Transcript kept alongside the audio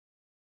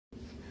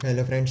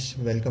Hello friends,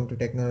 welcome to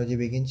Technology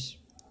Begins.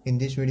 In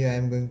this video I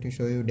am going to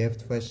show you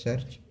depth first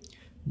search.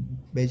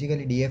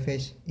 Basically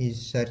DFS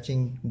is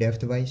searching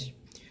depth wise.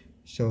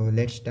 So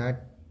let's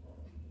start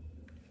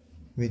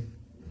with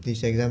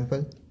this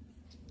example.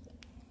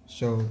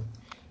 So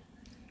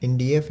in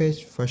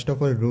DFS, first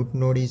of all root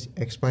node is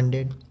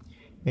expanded,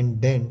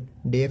 and then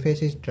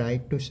DFS is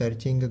tried to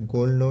searching a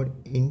goal node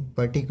in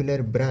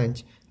particular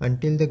branch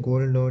until the goal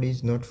node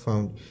is not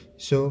found.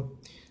 So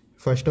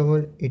first of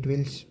all it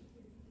will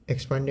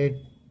expanded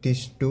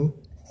this to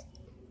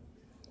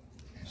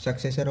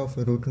successor of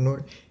root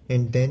node,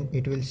 and then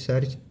it will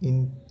search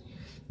in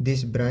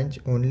this branch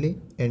only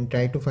and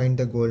try to find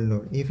the goal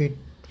node. If it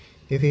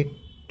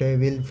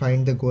will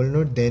find the goal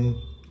node,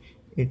 then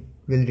it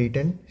will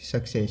return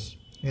success,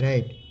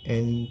 right?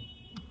 And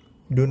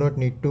do not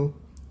need to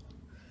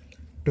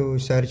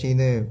search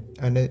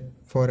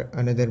for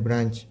another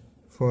branch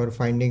for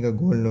finding a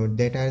goal node.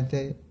 That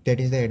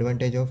is the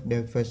advantage of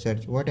depth first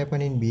search. What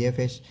happen in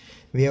BFS,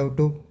 we have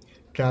to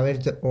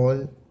traverse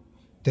all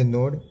the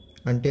node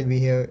until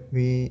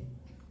we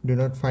do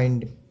not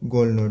find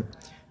goal node,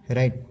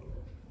 right?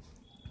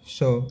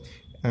 So,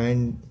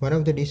 and one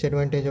of the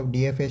disadvantage of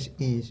DFS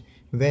is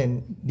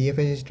when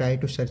DFS is try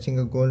to searching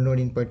a goal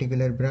node in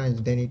particular branch,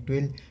 then it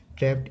will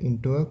trapped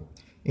into a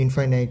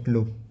infinite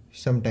loop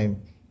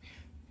sometime.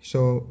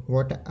 So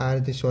what are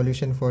the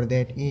solution for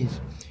that is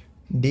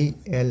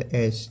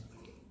DLS,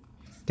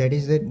 that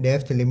is the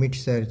depth limit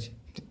search.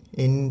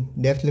 In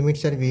depth limit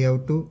search we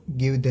have to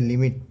give the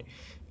limit.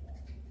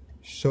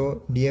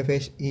 So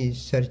DFS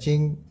is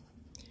searching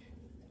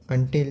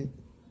until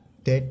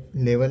that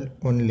level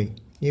only.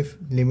 If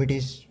limit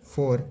is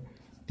 4,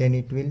 then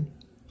it will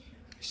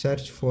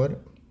search for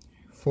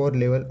 4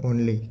 level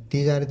only.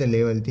 These are the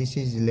level. This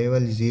is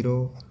level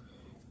 0,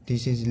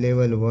 this is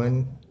level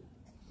 1,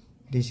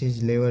 this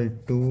is level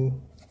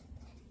 2,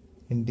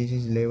 and this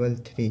is level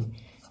 3.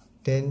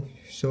 Then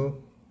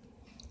so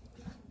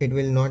it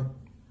will not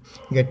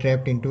get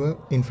trapped into a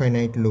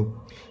infinite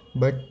loop.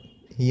 But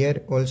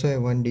here also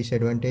one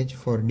disadvantage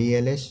for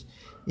DLS.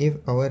 If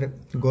our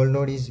goal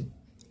node is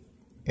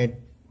at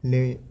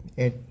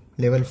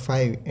level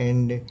 5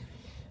 and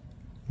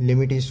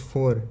limit is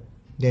 4,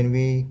 then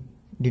we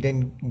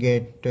didn't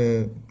get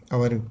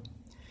our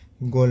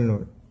goal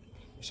node.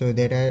 So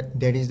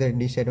that is the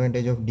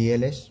disadvantage of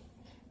DLS.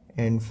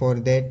 And for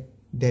that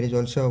there is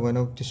also one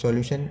of the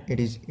solution. It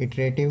is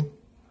iterative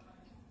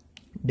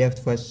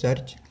depth first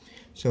search.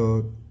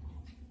 So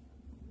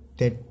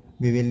that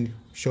we will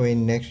show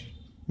in next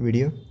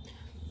video.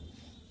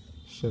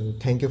 So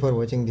thank you for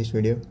watching this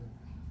video.